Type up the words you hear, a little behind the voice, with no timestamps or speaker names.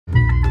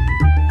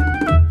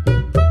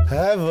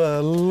Have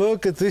a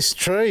look at this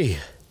tree.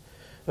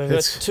 We've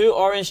got two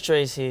orange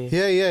trees here.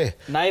 Yeah, yeah.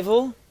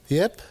 Navel.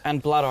 Yep. And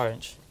blood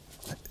orange.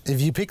 Have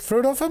you picked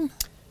fruit off them?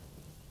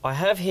 I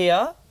have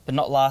here, but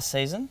not last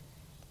season.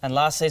 And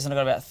last season I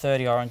got about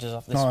 30 oranges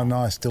off this one. Oh,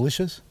 nice.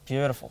 Delicious.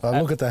 Beautiful.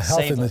 Look at the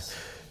health in this.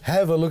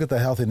 Have a look at the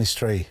health in this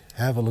tree.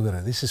 Have a look at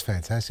it. This is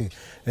fantastic.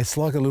 It's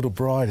like a little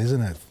bride,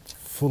 isn't it?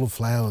 Full of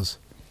flowers.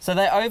 So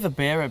they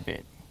overbear a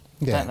bit,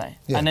 don't they?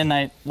 Yeah. And then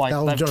they've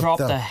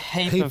dropped a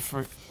heap of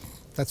fruit.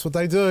 That's what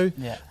they do.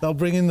 Yeah. They'll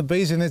bring in the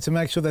bees in there to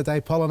make sure that they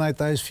pollinate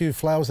those few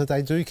flowers that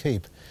they do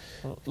keep.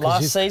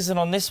 Last season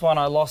on this one,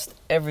 I lost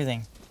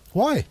everything.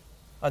 Why?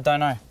 I don't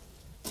know.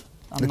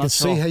 I can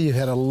see how you've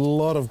had a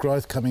lot of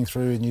growth coming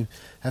through and you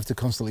have to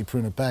constantly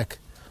prune it back.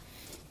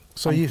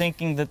 So I'm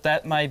thinking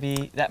that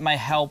may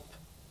help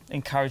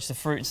encourage the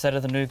fruit instead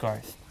of the new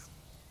growth.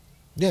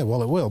 Yeah,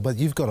 well, it will, but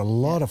you've got a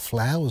lot of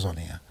flowers on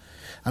here.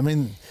 I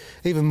mean,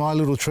 even my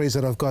little trees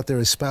that I've got there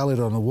is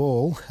spallied on the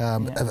wall,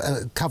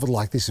 covered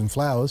like this in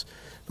flowers,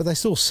 but they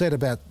still set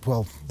about,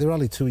 well, they're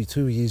only 2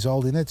 years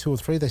old in there, 2 or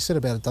 3. They set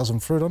about a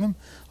dozen fruit on them,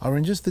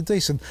 oranges. They're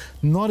decent.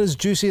 Not as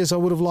juicy as I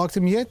would have liked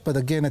them yet, but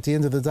again, at the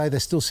end of the day, they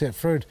still set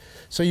fruit.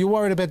 So you're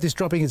worried about this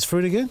dropping its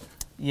fruit again?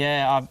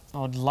 Yeah, I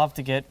would love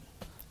to get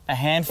a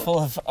handful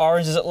of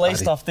oranges at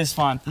least off this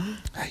one.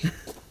 Hey,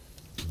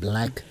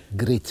 black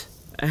grit.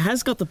 It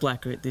has got the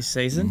black grit this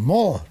season.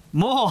 More.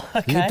 More,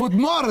 okay. You put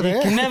more there.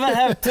 You can never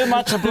have too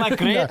much of black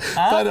grit. No,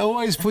 but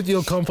always put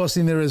your compost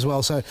in there as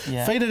well. So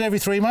feed it every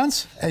 3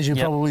 months, as you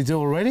probably do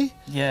already.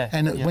 Yeah.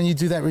 And when you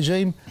do that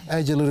regime,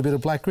 add a little bit of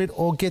black grit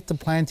or get the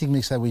planting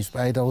mix that we've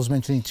made. I was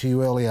mentioning to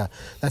you earlier.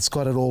 That's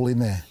got it all in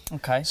there.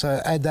 Okay.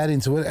 So add that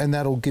into it and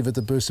that'll give it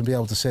the boost and be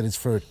able to set its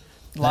fruit.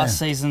 Last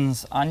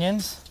season's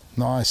onions.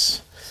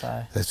 Nice.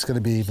 So that's going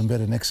to be even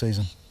better next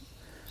season.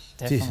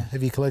 Definitely.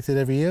 Have you collected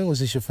every year or is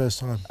this your first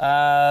time?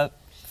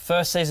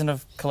 First season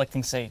of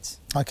collecting seeds.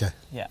 Okay.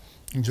 Yeah.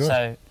 Enjoy.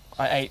 So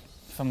I ate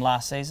from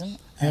last season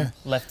and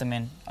left them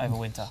in over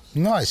winter.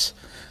 Nice.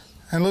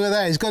 And look at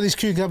that, he's got his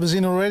cucumbers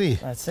in already.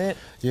 That's it.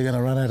 You're going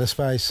to run out of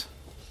space.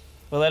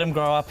 We let them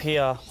grow up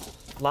here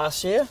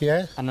last year.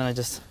 Yeah. And then they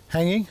just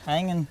hang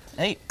and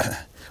eat.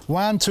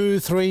 1, 2,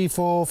 3,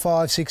 4,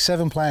 5, 6,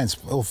 7 plants,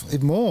 or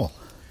more.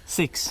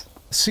 6.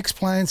 6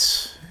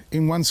 plants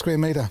in 1 square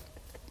metre.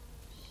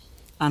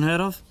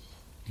 Unheard of?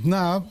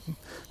 No,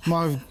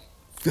 my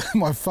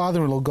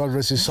father-in-law, God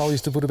rest his soul,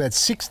 used to put about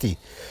 60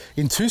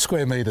 in 2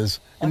 square metres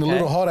in the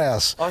little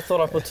hothouse. I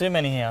thought I put too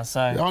many here,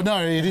 so... Oh,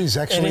 no, it is,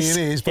 actually, it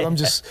is. But I'm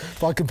just,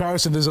 by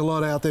comparison, there's a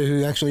lot out there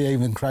who actually are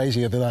even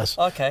crazier than us.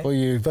 Okay. Or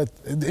you, but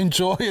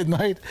enjoy it,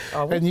 mate,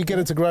 and you get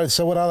it to grow.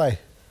 So what are they?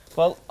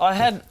 Well, I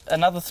had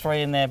another 3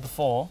 in there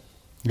before.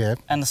 Yeah.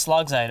 And the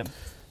slugs ate them.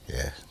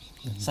 Yeah.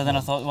 So then I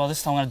thought, well,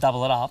 this time I'm going to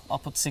double it up. I'll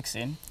put 6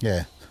 in.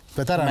 Yeah.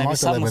 But they don't like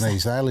the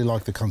Lebanese, they only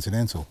like the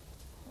continental.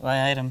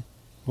 They ate them.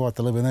 What,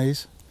 the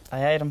Lebanese?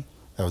 They ate them.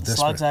 They were desperate.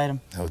 Slugs ate them.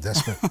 They were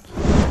desperate.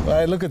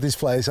 Hey, look at this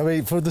place. I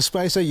mean, for the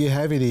space that you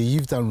have in here,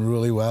 you've done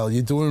really well.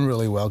 You're doing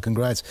really well.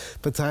 Congrats.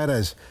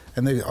 Potatoes.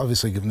 And they're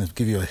obviously going to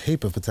give you a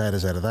heap of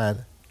potatoes out of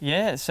that.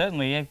 Yeah,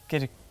 certainly. Yeah,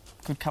 get a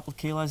good couple of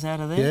kilos out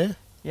of there. Yeah?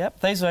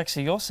 Yep. These are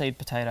actually your seed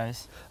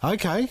potatoes.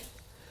 Okay.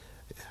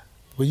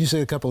 When you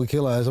say a couple of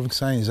kilos, I'm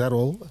saying, is that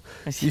all?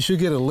 You should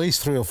get at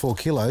least 3 or 4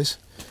 kilos.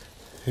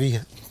 What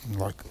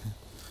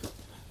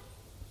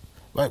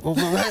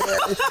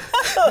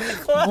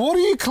do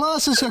you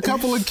class as a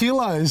couple of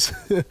kilos?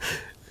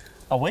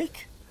 A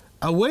week?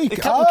 A week? A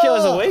couple of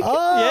kilos a week?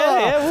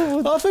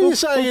 Yeah. I thought you were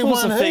saying in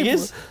one heap.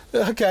 Figures.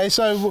 Okay,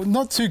 so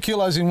not 2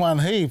 kilos in one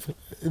heap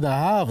in the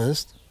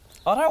harvest.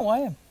 I don't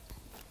weigh them.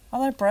 I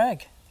don't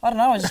brag. I don't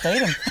know, I just eat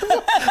them.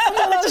 I'm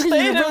not asking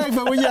you to brag,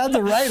 but when you had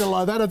to rate it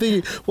like that, I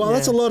think,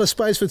 that's a lot of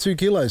space for 2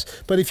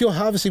 kilos. But if you're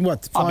harvesting,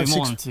 what, 5, 6? I'll be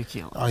more than 2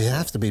 kilos. Oh, you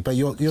have to be, but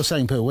you're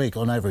saying per week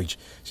on average.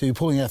 So you're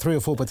pulling out 3 or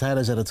 4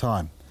 potatoes at a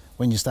time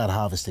when you start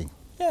harvesting.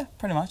 Yeah,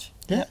 pretty much.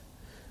 Yeah. Yep.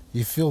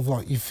 You feel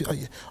like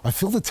I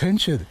feel the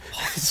tension.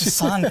 Oh, it's the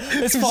sun.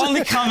 It's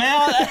finally come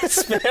out.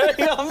 It's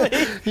bearing on me.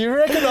 You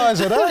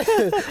recognise it, eh?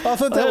 I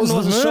thought that was the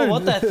moon. I wasn't sure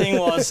what that thing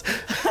was.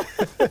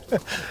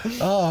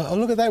 Oh,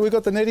 look at that. We've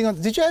got the netting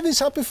on. Did you have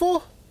this up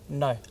before?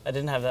 No, I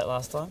didn't have that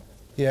last time.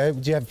 Yeah.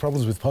 Did you have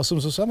problems with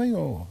possums or something,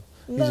 or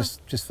no. You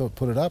just thought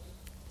put it up?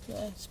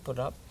 Yeah, just put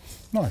it up.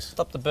 Nice.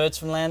 Stop the birds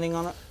from landing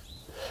on it.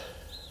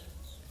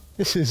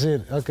 This is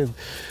it.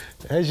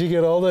 As you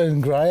get older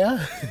and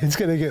greyer, it's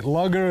going to get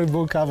longer and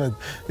more covered,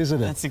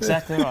 isn't it? That's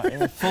exactly right.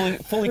 Yeah,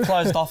 fully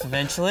closed off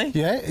eventually.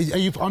 Yeah? Are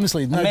you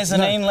honestly... A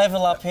mezzanine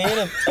level up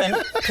here and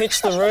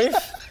pitch the roof.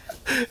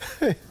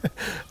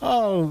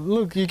 Oh,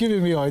 look, you're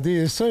giving me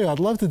ideas too. I'd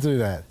love to do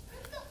that.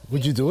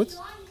 Would you do it?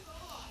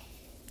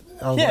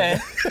 Oh, yeah.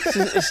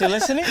 Is she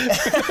listening?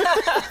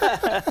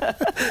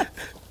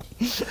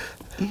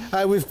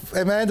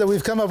 Amanda,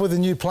 we've come up with a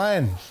new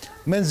plan.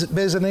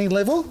 Mezzanine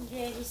level?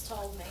 Yeah, he's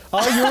told me.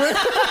 Oh, you're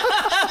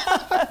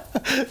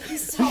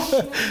He's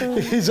told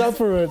me. He's up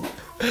for it.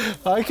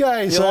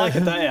 Okay, you like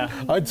it, don't you?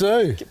 I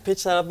do.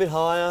 Pitch that a bit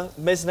higher,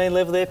 mezzanine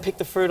level there, pick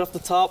the fruit off the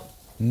top.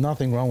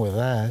 Nothing wrong with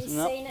that. He's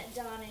seen it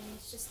done and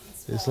he's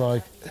It's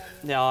like,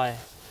 Yeah,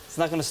 it's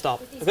not going to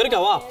stop. I've got to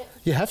go up.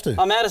 you have to.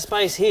 I'm out of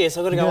space here,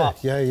 so I've got to go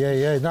yeah, up.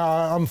 yeah. No,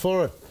 I'm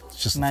for it.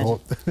 It's just a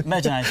thought.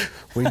 Imagination.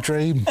 We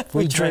dream,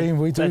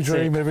 we do That's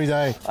dream it. every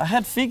day. I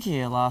had fig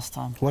here last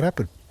time. What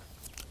happened?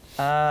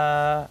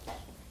 The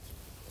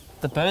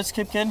birds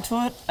kept getting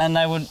to it, and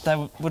they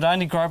would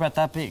only grow about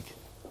that big.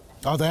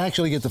 Oh, they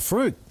actually get the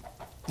fruit.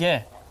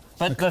 Yeah,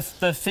 but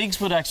the figs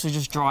would actually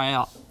just dry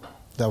out.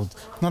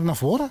 Not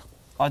enough water?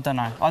 I don't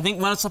know. I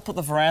think once I put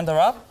the veranda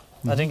up,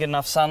 I didn't get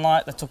enough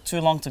sunlight. They took too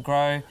long to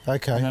grow.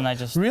 Okay. And then they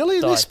just Really?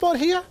 died. This spot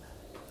here?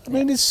 I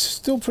mean, it's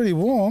still pretty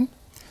warm.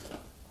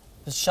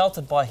 It's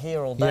sheltered by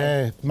here all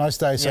day. Yeah, most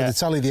days. So Yeah.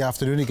 it's only the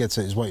afternoon it gets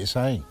it, is what you're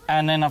saying.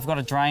 And then I've got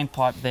a drain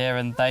pipe there,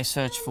 and they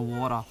search for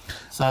water.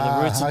 So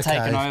the roots have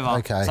taken over.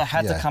 okay, So I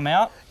had yeah. to come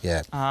out.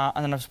 Yeah.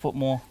 And then I've just put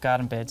more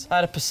garden beds. I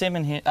had a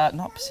persimmon here.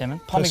 Not persimmon,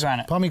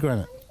 pomegranate.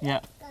 Pomegranate.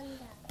 Yeah.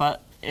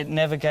 But it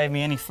never gave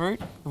me any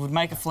fruit. It would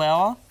make a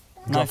flower,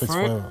 no Drop its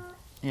fruit. flower.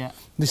 Yeah.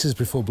 This is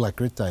before black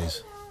grit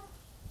days.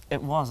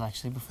 It was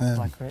actually before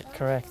black grit.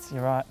 Correct.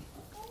 You're right.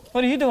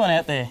 What are you doing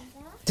out there?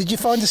 Did you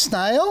find a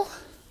snail?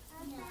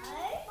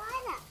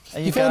 Are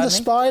You found a gardening?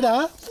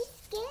 spider?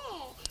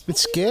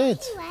 It's scared.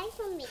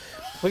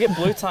 We get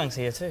blue tongues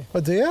here too. Oh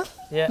dear?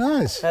 Yeah.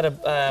 Nice. Had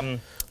a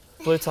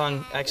blue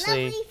tongue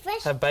actually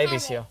have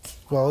babies here.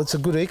 Well, it's a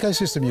good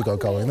ecosystem you got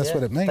going. That's Yeah.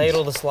 what it means. They eat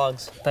all the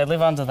slugs. They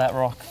live under that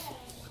rock.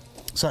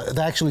 So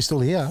they're actually still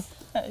here.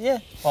 Yeah.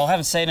 Well, I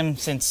haven't seen them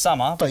since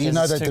summer. But you because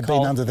know it's that too they've been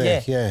cold. under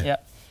there, yeah. Yeah.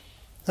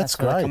 That's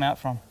where they great. come out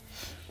from.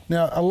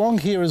 Now, along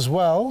here as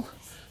well,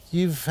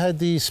 you've had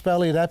the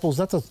spallied apples.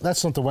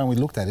 That's not the one we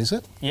looked at, is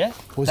it? Yeah.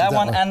 Was it That that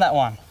one one? and that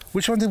one.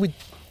 Which one did we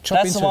chop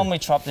That's into? the one we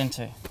chopped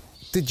into.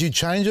 Did you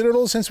change it at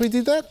all since we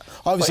did that?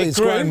 Obviously, it it's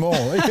grew. grown more.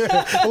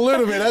 Yeah, a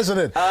little bit, hasn't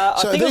it?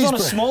 I think it was on a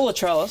these- smaller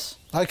trellis.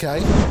 Okay.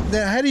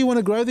 Now, how do you want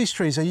to grow these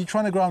trees? Are you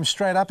trying to grow them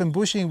straight up and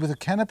bushy with a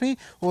canopy,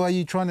 or are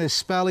you trying to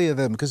spallier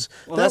them? Because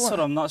Well, that's what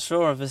I'm not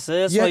sure of. That's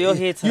why you're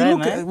here you today, look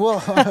mate. at-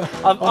 well,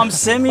 I'm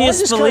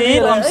semi-espalier,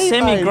 I'm What are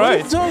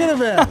semi-growth. you talking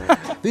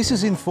about? This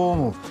is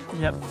informal.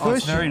 Yep, it's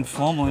First very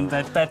informal, and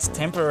that's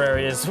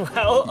temporary as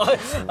well.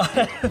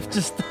 I have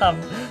just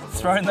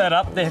thrown that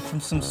up there from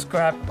some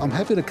scrap. I'm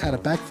happy to cut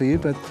it back for you,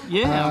 but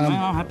Yeah, I'm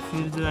happy for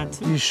you to do that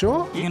too. you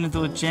sure? You're going to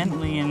do it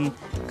gently and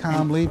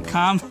Calmly.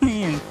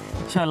 calmly and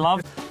show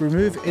love.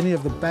 Remove any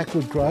of the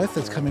backward growth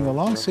that's coming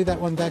along. See that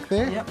one back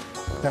there? Yep.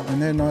 That one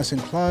there, nice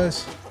and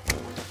close.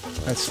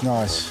 That's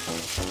nice.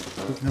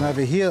 And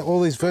over here, all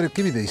these vertical.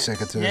 Give me these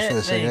secateurs Yeah, for a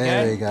there second. you go.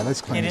 There you go.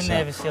 Let's clean Get this in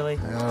there, up. Vasily.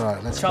 All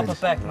right, let's Chop clean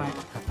it back, mate.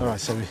 All right,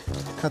 so we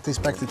cut this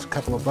back to a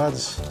couple of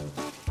buds.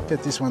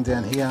 Get this one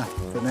down here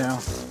for now.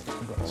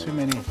 We've got too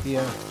many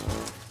here.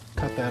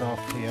 Cut that off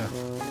here.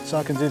 So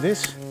I can do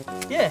this.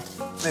 Yeah.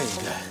 There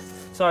you go.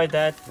 Sorry,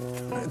 Dad.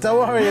 Don't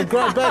worry, it'll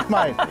grow back,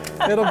 mate.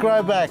 It'll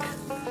grow back.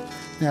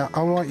 Now,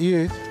 I want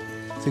you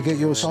to get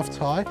your soft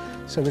tie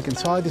so we can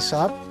tie this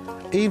up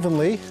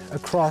evenly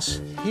across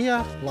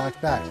here like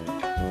that.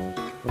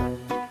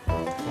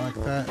 Like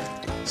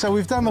that. So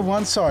we've done the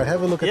one side.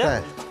 Have a look Yep.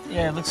 at that.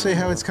 Yeah, let's See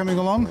how it's coming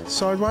along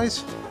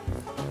sideways?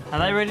 Are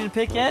they ready to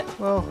pick yet?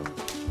 Well,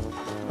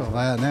 they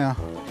are now.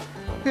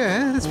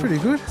 Yeah, that's pretty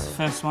good.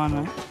 First one,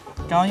 mate.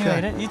 Go on, you Okay.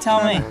 eat it. You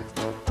tell me.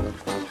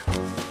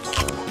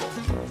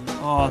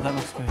 Oh, that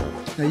looks good.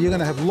 Now you're going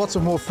to have lots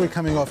of more fruit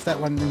coming off that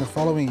one in the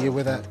following year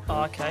where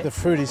Oh, okay. the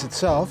fruit is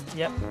itself.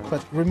 Yep.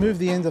 But remove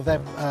the end of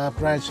that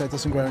branch so it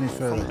doesn't grow any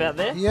further. About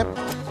there? Yep.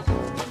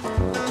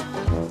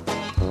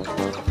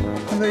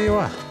 And there you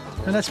are.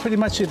 And that's pretty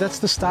much it. That's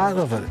the start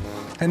of it.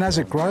 And as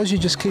it grows, you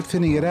just keep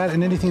thinning it out,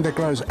 and anything that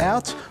grows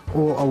out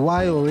or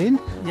away or in,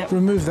 Yep.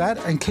 remove that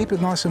and keep it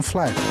nice and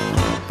flat.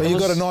 But you've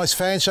got a nice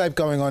fan shape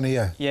going on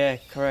here. Yeah,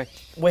 correct.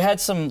 We had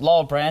some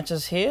lower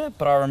branches here,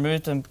 but I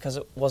removed them because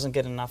it wasn't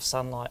getting enough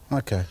sunlight.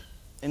 Okay.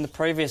 In the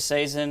previous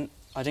season,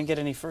 I didn't get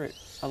any fruit.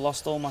 I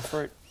lost all my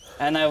fruit.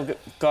 And they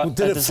got Well,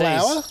 did a it disease.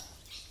 flower?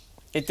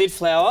 It did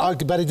flower, Oh,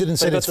 but it didn't but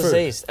set it got its fruit.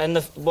 diseased. And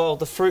the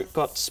fruit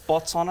got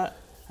spots on it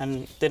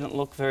and didn't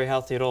look very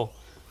healthy at all.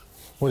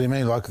 What do you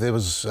mean? Like there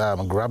was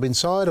a grub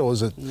inside, or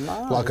was it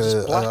No, like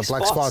just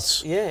black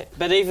spots? Yeah,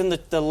 but even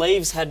the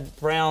leaves had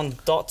brown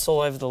dots all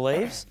over the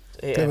leaves.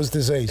 Yeah. It was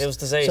diseased. It was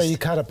diseased. So you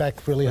cut it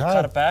back really hard.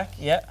 Cut it back,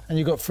 yeah. And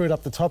you got fruit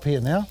up the top here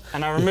now.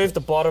 And I removed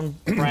the bottom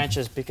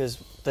branches because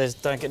they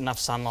don't get enough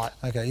sunlight.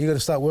 Okay, you got to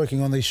start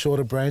working on these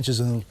shorter branches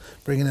and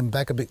bringing them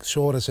back a bit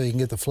shorter so you can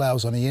get the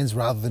flowers on the ends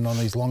rather than on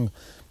these long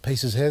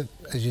pieces here,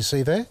 as you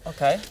see there.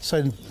 Okay.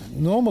 So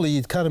normally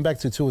you'd cut them back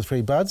to 2 or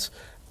 3 buds,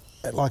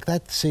 like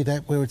that. See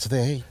that where it's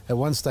there? At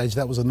one stage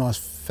that was a nice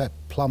fat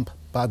plump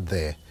bud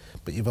there,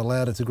 but you've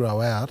allowed it to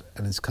grow out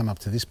and it's come up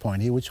to this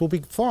point here, which will be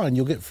fine.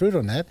 You'll get fruit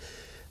on that.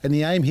 And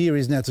the aim here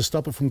is now to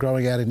stop it from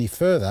growing out any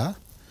further,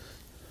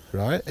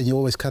 right? And you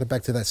always cut it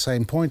back to that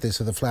same point there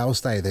so the flowers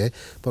stay there.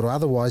 But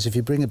otherwise, if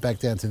you bring it back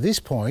down to this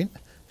point,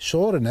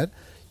 shorten it,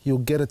 you'll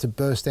get it to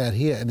burst out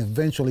here and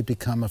eventually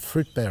become a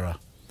fruit bearer,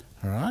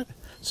 all right?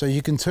 So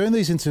you can turn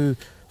these into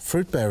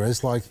fruit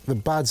bearers like the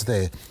buds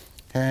there.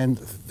 And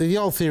the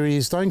old theory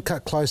is don't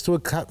cut close to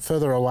it, cut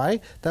further away.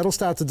 That'll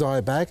start to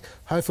die back.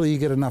 Hopefully you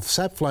get enough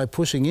sap flow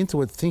pushing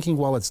into it, thinking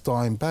while it's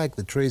dying back,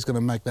 the tree's going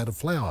to make that a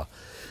flower.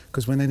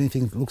 Because when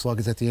anything looks like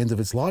it's at the end of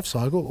its life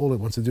cycle, all it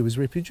wants to do is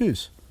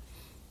reproduce.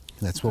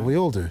 That's what we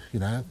all do, you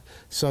know.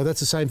 So that's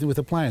the same thing with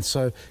the plants.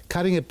 So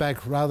cutting it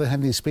back, rather than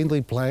having these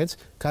spindly plants,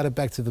 cut it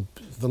back to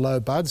the low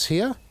buds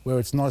here, where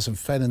it's nice and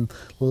fat and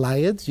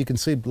layered. You can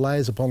see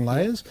layers upon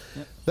layers.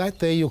 Yep. That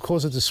there, you'll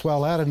cause it to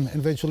swell out and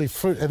eventually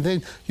fruit. And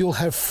then you'll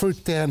have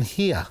fruit down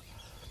here,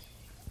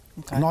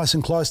 nice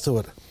and close to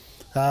it.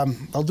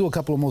 I'll do a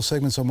couple of more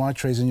segments on my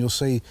trees and you'll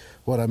see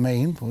what I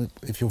mean,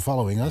 if you're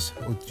following us.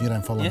 Or you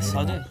don't follow me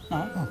anymore. Yes, I do.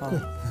 No, Oh,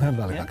 good. I'm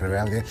really mucking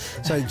around there.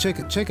 So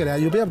check it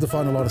out. You'll be able to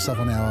find a lot of stuff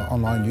on our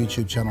online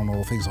YouTube channel and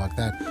all things like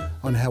that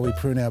on how we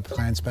prune our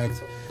plants back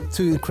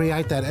to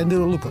create that.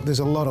 And look, there's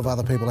a lot of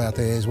other people out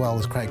there as well.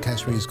 There's Craig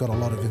Cassery who's got a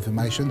lot of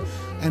information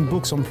and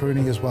books on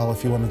pruning as well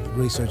if you want to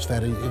research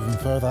that even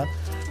further.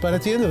 But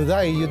at the end of the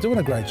day, you're doing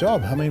a great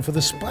job. I mean, for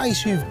the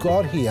space you've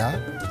got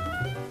here,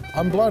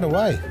 I'm blown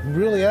away,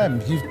 really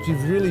am.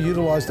 You've really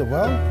utilised it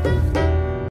well.